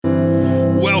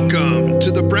Welcome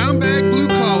to the Brown Bag Blue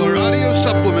Collar Audio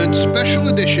Supplement Special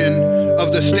Edition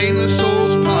of the Stainless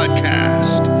Souls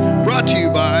Podcast, brought to you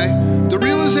by the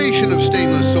Realization of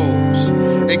Stainless Souls,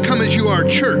 a come-as-you-are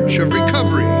church of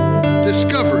recovery,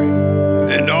 discovery,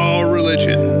 and all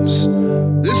religions.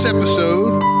 This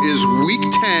episode is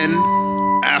Week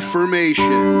 10,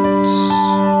 Affirmations.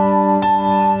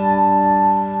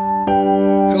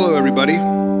 Hello, everybody,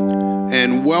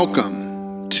 and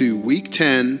welcome to Week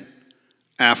 10,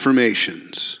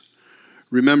 Affirmations.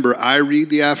 Remember, I read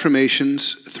the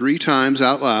affirmations 3 times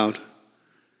out loud.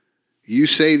 You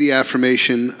say the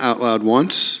affirmation out loud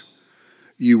once,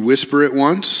 you whisper it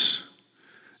once,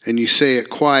 and you say it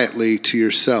quietly to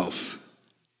yourself,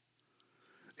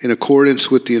 in accordance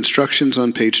with the instructions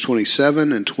on page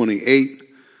 27 and 28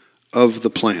 of the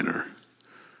planner.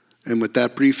 And with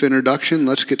that brief introduction,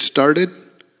 let's get started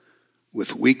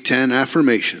with Week 10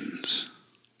 Affirmations.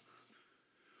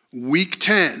 Week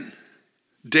 10,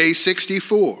 Day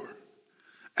 64,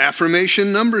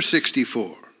 Affirmation number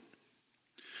 64.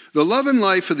 The love and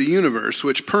life of the universe,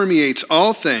 which permeates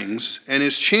all things and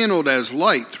is channeled as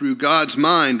light through God's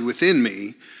mind within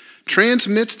me,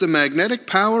 transmits the magnetic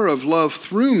power of love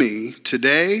through me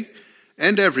today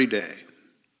and every day.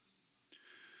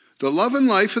 The love and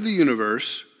life of the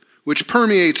universe, which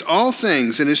permeates all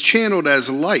things and is channeled as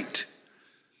light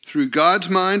through God's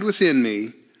mind within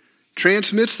me,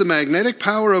 transmits the magnetic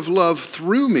power of love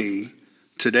through me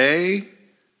today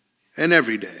and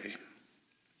every day.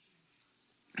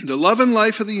 The love and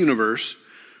life of the universe,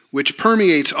 which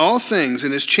permeates all things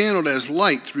and is channeled as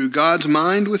light through God's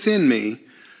mind within me,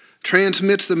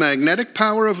 transmits the magnetic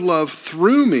power of love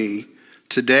through me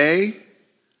today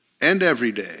and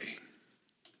every day.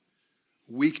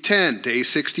 Week 10, Day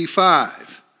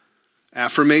 65,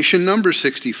 Affirmation number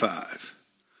 65.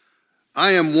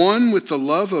 I am one with the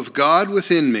love of God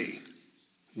within me.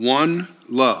 One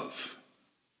love.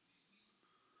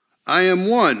 I am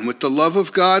one with the love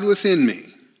of God within me.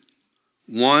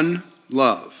 One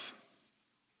love.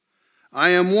 I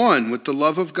am one with the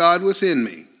love of God within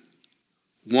me.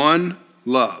 One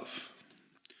love.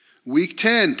 Week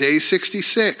 10, Day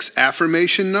 66,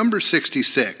 Affirmation number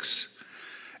 66.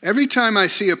 Every time I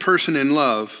see a person in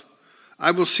love, I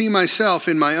will see myself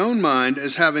in my own mind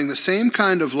as having the same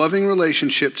kind of loving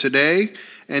relationship today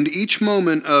and each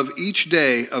moment of each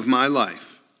day of my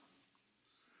life.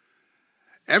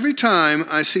 Every time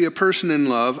I see a person in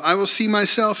love, I will see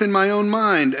myself in my own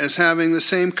mind as having the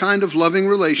same kind of loving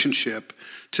relationship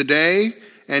today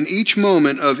and each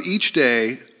moment of each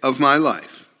day of my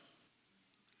life.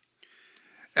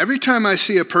 Every time I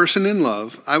see a person in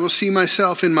love, I will see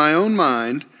myself in my own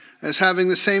mind as having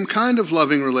the same kind of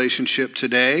loving relationship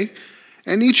today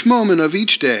and each moment of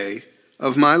each day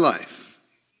of my life.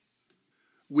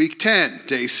 Week 10,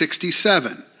 Day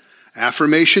 67,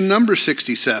 Affirmation number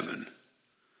 67.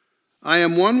 I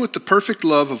am one with the perfect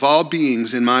love of all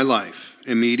beings in my life,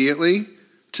 immediately,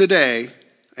 today,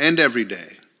 and every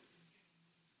day.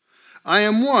 I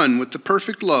am one with the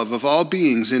perfect love of all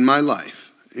beings in my life,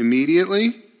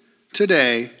 immediately,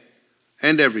 today,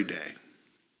 and every day.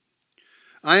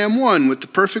 I am one with the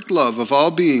perfect love of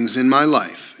all beings in my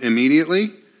life,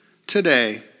 immediately,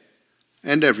 today,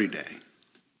 and every day.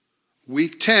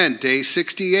 Week 10, Day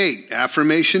 68,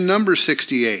 Affirmation number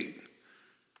 68.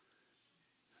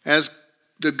 As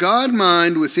the God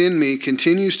mind within me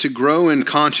continues to grow in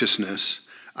consciousness,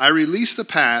 I release the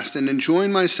past and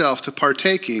enjoin myself to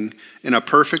partaking in a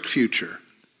perfect future.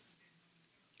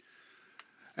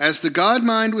 As the God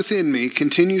mind within me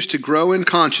continues to grow in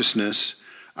consciousness,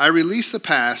 I release the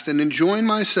past and enjoin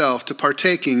myself to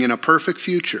partaking in a perfect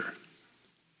future.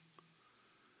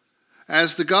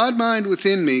 As the God mind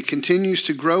within me continues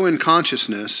to grow in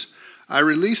consciousness, I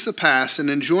release the past and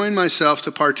enjoin myself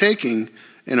to partaking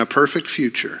in a perfect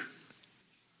future.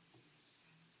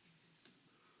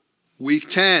 Week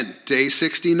 10, Day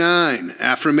 69,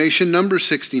 Affirmation number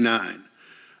 69.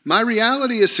 My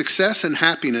reality is success and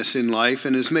happiness in life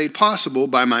and is made possible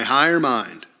by my higher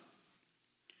mind.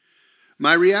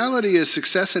 My reality is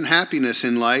success and happiness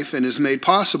in life and is made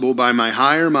possible by my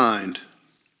higher mind.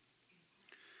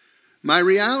 My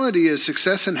reality is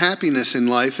success and happiness in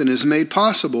life and is made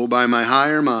possible by my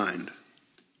higher mind.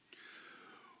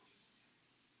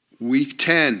 Week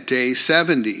 10, Day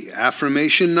 70,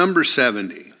 Affirmation number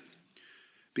 70.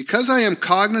 Because I am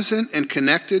cognizant and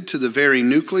connected to the very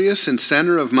nucleus and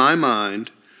center of my mind,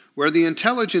 where the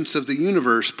intelligence of the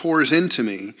universe pours into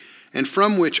me, and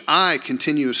from which I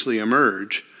continuously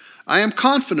emerge, I am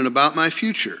confident about my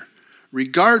future,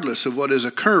 regardless of what is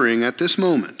occurring at this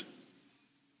moment.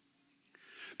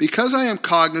 Because I am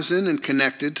cognizant and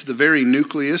connected to the very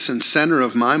nucleus and center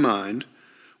of my mind,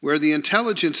 where the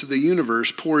intelligence of the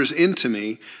universe pours into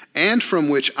me and from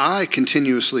which I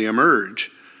continuously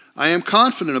emerge, I am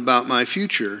confident about my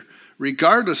future,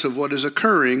 regardless of what is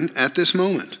occurring at this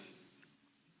moment.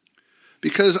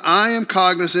 Because I am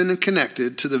cognizant and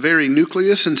connected to the very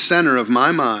nucleus and center of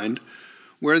my mind,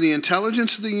 where the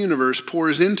intelligence of the universe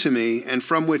pours into me and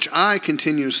from which I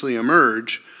continuously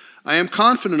emerge, I am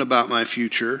confident about my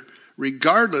future,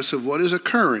 regardless of what is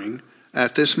occurring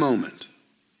at this moment.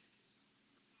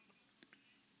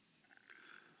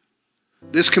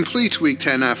 This completes Week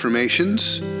 10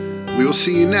 Affirmations. We will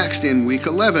see you next in Week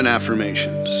 11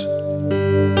 Affirmations.